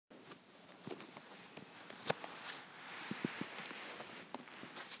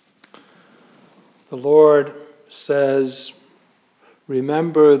The Lord says,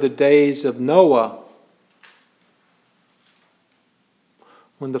 remember the days of Noah,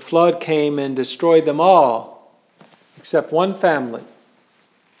 when the flood came and destroyed them all, except one family.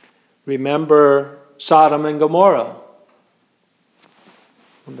 Remember Sodom and Gomorrah,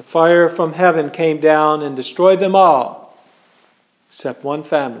 when the fire from heaven came down and destroyed them all, except one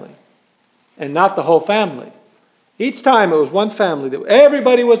family. And not the whole family. Each time it was one family, that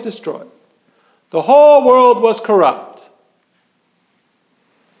everybody was destroyed. The whole world was corrupt.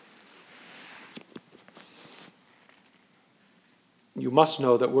 You must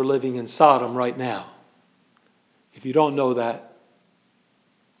know that we're living in Sodom right now. If you don't know that,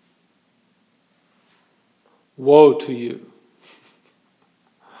 woe to you.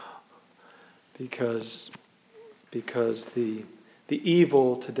 Because the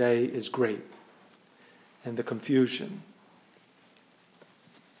evil today is great, and the confusion,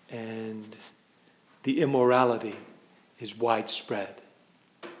 and the immorality is widespread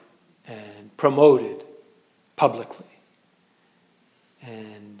and promoted publicly,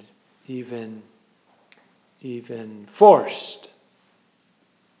 and even forced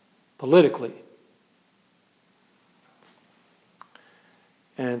politically.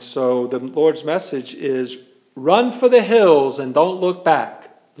 And so the Lord's message is, run for the hills and don't look back,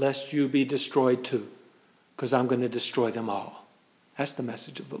 lest you be destroyed too, because I'm going to destroy them all. That's the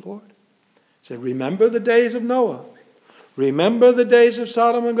message of the Lord. He said, remember the days of Noah. Remember the days of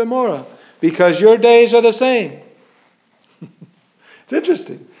Sodom and Gomorrah, because your days are the same. It's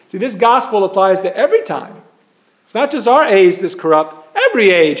interesting. See, this gospel applies to every time. It's not just our age that's corrupt. Every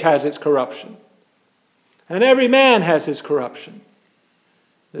age has its corruption. And every man has his corruption.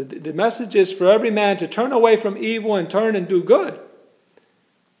 The message is for every man to turn away from evil and turn and do good.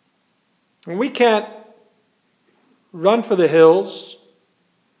 And we can't run for the hills.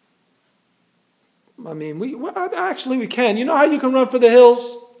 I mean, we can. You know how you can run for the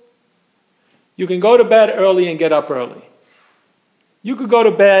hills? You can go to bed early and get up early. You could go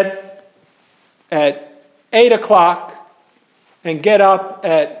to bed at 8 o'clock and get up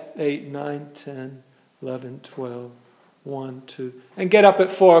at 8, 9, 10, 11, 12, 1, 2, and get up at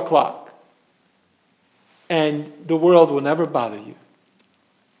 4 o'clock. And the world will never bother you.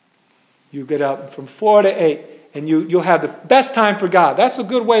 You get up from 4 to 8, and you'll have the best time for God. That's a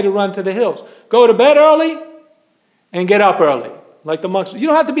good way to run to the hills. Go to bed early and get up early, like the monks. You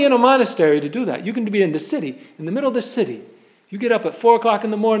don't have to be in a monastery to do that. You can be in the city, in the middle of the city. You get up at 4 o'clock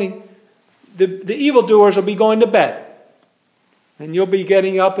in the morning, the evildoers will be going to bed. And you'll be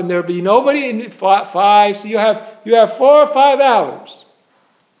getting up and there'll be nobody in 5. So you have 4 or 5 hours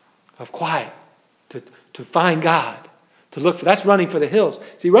of quiet to find God, to look for. That's running for the hills.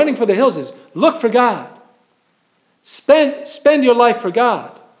 See, running for the hills is look for God. Spend your life for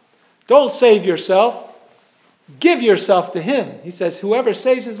God. Don't save yourself. Give yourself to Him. He says, whoever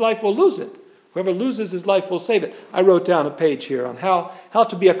saves his life will lose it. Whoever loses his life will save it. I wrote down a page here on how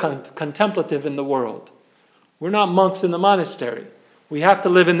to be a contemplative in the world. We're not monks in the monastery. We have to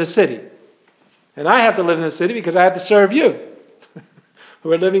live in the city. And I have to live in the city because I have to serve you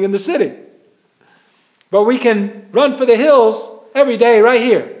who are living in the city. But we can run for the hills every day right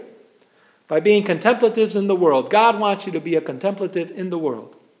here by being contemplatives in the world. God wants you to be a contemplative in the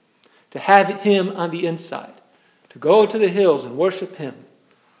world, to have Him on the inside, to go to the hills and worship Him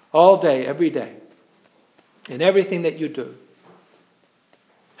all day, every day, in everything that you do.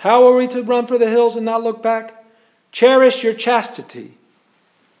 How are we to run for the hills and not look back? Cherish your chastity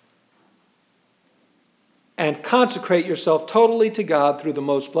and consecrate yourself totally to God through the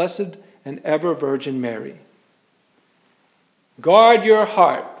most blessed and ever Virgin Mary. Guard your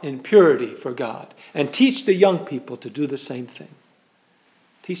heart in purity for God and teach the young people to do the same thing.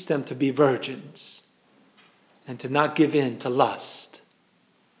 Teach them to be virgins and to not give in to lust.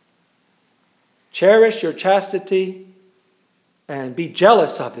 Cherish your chastity and be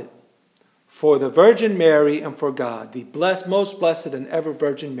jealous of it for the Virgin Mary and for God, the most blessed and ever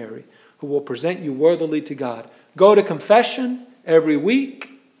Virgin Mary, who will present you worthily to God. Go to confession every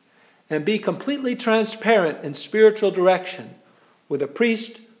week and be completely transparent in spiritual direction with a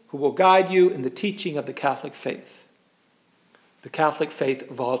priest who will guide you in the teaching of the Catholic faith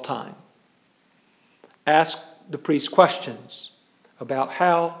of all time. Ask the priest questions about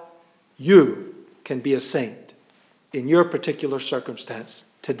how you can be a saint in your particular circumstance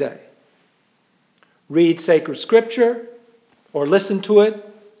today. Read sacred scripture or listen to it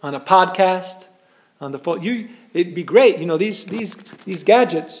on a podcast, on the phone. It'd be great. You know, these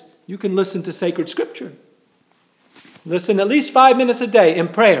gadgets, you can listen to sacred scripture. Listen at least 5 minutes a day in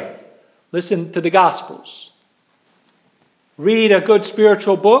prayer. Listen to the Gospels. read a good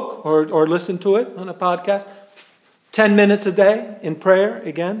spiritual book or listen to it on a podcast. 10 minutes a day in prayer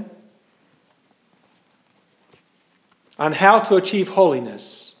again. On how to achieve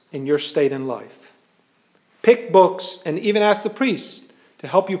holiness in your state in life. Pick books and even ask the priest to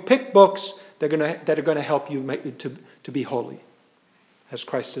help you pick books that are going to help you to be holy. As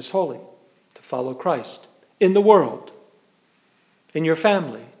Christ is holy. To follow Christ. In the world. In your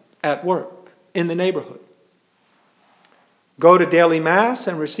family. At work. In the neighborhood. Go to daily Mass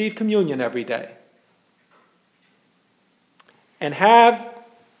and receive communion every day. And have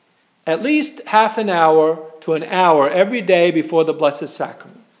at least half an hour to an hour every day before the Blessed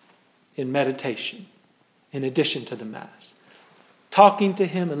Sacrament in meditation, in addition to the Mass. Talking to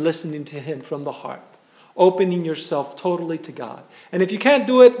Him and listening to Him from the heart. Opening yourself totally to God. And if you can't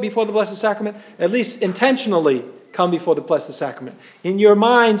do it before the Blessed Sacrament, at least intentionally come before the Blessed Sacrament. In your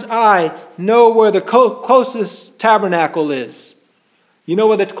mind's eye, know where the closest tabernacle is. You know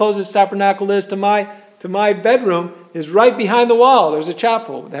where the closest tabernacle is to my bedroom is right behind the wall. There's a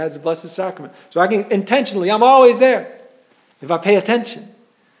chapel that has the Blessed Sacrament. So I can intentionally, I'm always there. If I pay attention.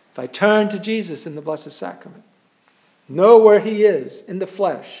 If I turn to Jesus in the Blessed Sacrament. Know where He is in the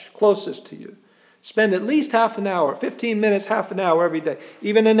flesh, closest to you. Spend at least half an hour, 15 minutes, half an hour every day.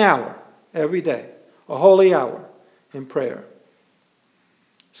 Even an hour every day. A holy hour in prayer.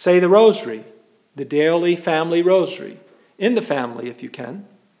 Say the rosary. The daily family rosary. In the family if you can.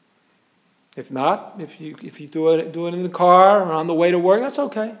 If not, if you do it in the car or on the way to work, that's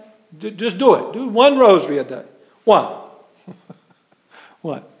okay. Just do it. Do one rosary a day. One.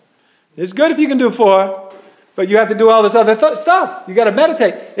 One. It's good if you can do 4, but you have to do all this other stuff. You got to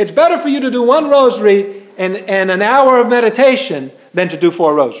meditate. It's better for you to do one rosary and an hour of meditation than to do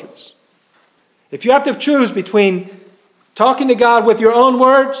 4 rosaries. If you have to choose between talking to God with your own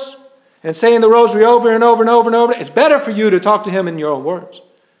words and saying the rosary over and over and over and over, it's better for you to talk to Him in your own words.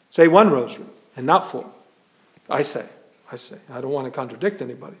 Say 1 rosary and not 4. I say. I don't want to contradict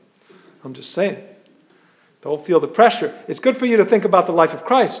anybody. I'm just saying. Don't feel the pressure. It's good for you to think about the life of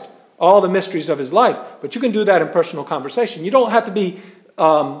Christ, all the mysteries of His life, but you can do that in personal conversation. You don't have to be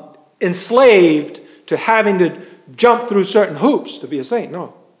enslaved to having to jump through certain hoops to be a saint.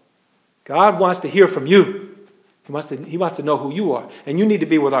 No. God wants to hear from you. He wants to know who you are. And you need to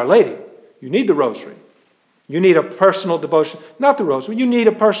be with Our Lady. You need the rosary. You need a personal devotion. Not the rosary. You need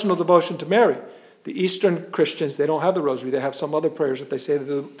a personal devotion to Mary. The Eastern Christians, they don't have the rosary. They have some other prayers that they say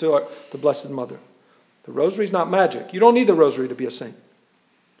to the Blessed Mother. The rosary is not magic. You don't need the rosary to be a saint.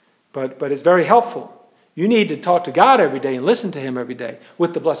 But it's very helpful. You need to talk to God every day and listen to Him every day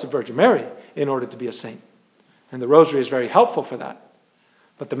with the Blessed Virgin Mary in order to be a saint. And the rosary is very helpful for that.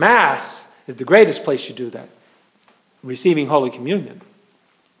 But the Mass is the greatest place you do that. Receiving Holy Communion.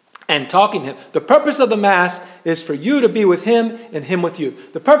 And talking to Him. The purpose of the Mass is for you to be with Him and Him with you.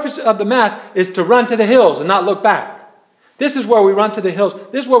 The purpose of the Mass is to run to the hills and not look back. This is where we run to the hills.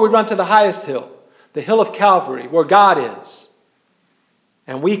 This is where we run to the highest hill. The hill of Calvary, where God is.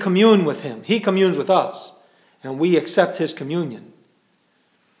 And we commune with Him. He communes with us. And we accept His communion.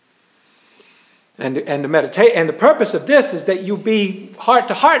 And the purpose of this is that you be heart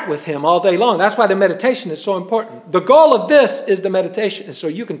to heart with Him all day long. That's why the meditation is so important. The goal of this is the meditation, is so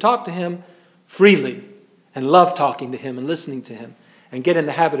you can talk to Him freely and love talking to Him and listening to Him and get in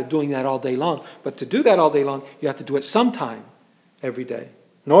the habit of doing that all day long. But to do that all day long, you have to do it sometime every day,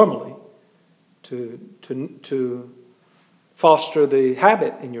 normally, to foster the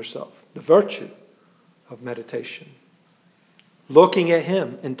habit in yourself, the virtue of meditation. Looking at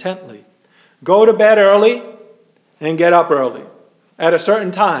Him intently. Go to bed early and get up early at a certain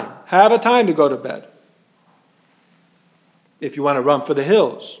time. Have a time to go to bed. If you want to run for the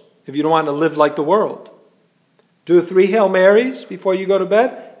hills. If you don't want to live like the world. Do 3 Hail Marys before you go to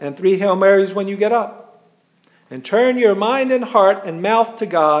bed and 3 Hail Marys when you get up. And turn your mind and heart and mouth to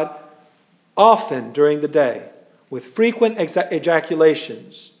God often during the day with frequent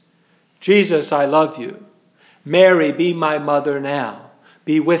ejaculations. Jesus, I love you. Mary, be my mother now.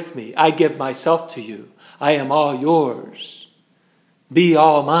 Be with me. I give myself to you. I am all yours. Be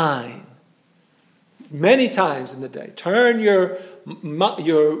all mine. Many times in the day. Turn your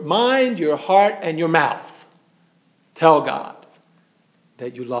mind, your heart, and your mouth. Tell God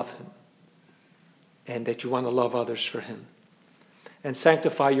that you love Him. And that you want to love others for Him. And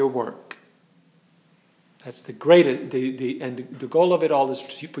sanctify your work. That's the greatest. The goal of it all is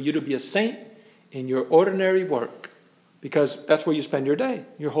for you to be a saint in your ordinary work. Because that's where you spend your day,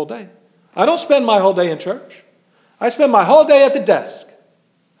 your whole day. I don't spend my whole day in church. I spend my whole day at the desk.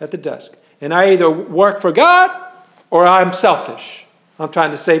 At the desk. And I either work for God or I'm selfish. I'm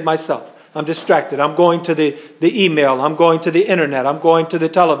trying to save myself. I'm distracted. I'm going to the email. I'm going to the internet. I'm going to the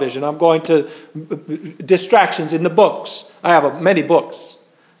television. I'm going to distractions in the books. I have many books.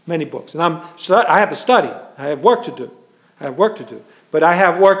 And I have to study. I have work to do. But I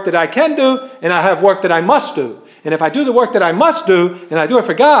have work that I can do, and I have work that I must do. And if I do the work that I must do, and I do it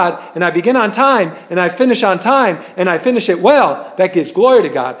for God, and I begin on time, and I finish on time, and I finish it well, that gives glory to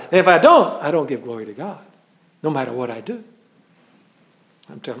God. And if I don't give glory to God, no matter what I do.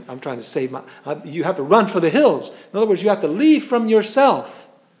 I'm trying to save you have to run for the hills. In other words, you have to leave from yourself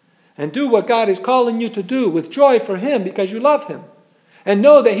and do what God is calling you to do with joy for Him because you love Him. And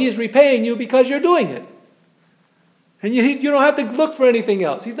know that He is repaying you because you're doing it. And you don't have to look for anything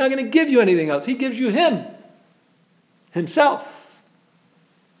else. He's not going to give you anything else. He gives you Him. Himself.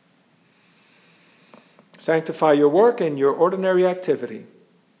 Sanctify your work and your ordinary activity.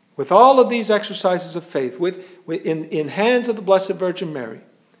 With all of these exercises of faith, in hands of the Blessed Virgin Mary,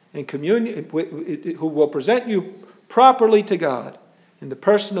 in communion, who will present you properly to God in the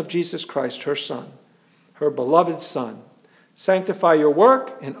person of Jesus Christ, her Son, her beloved Son. Sanctify your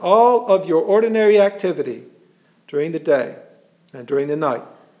work and all of your ordinary activity during the day and during the night,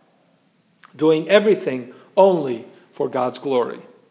 doing everything only for God's glory.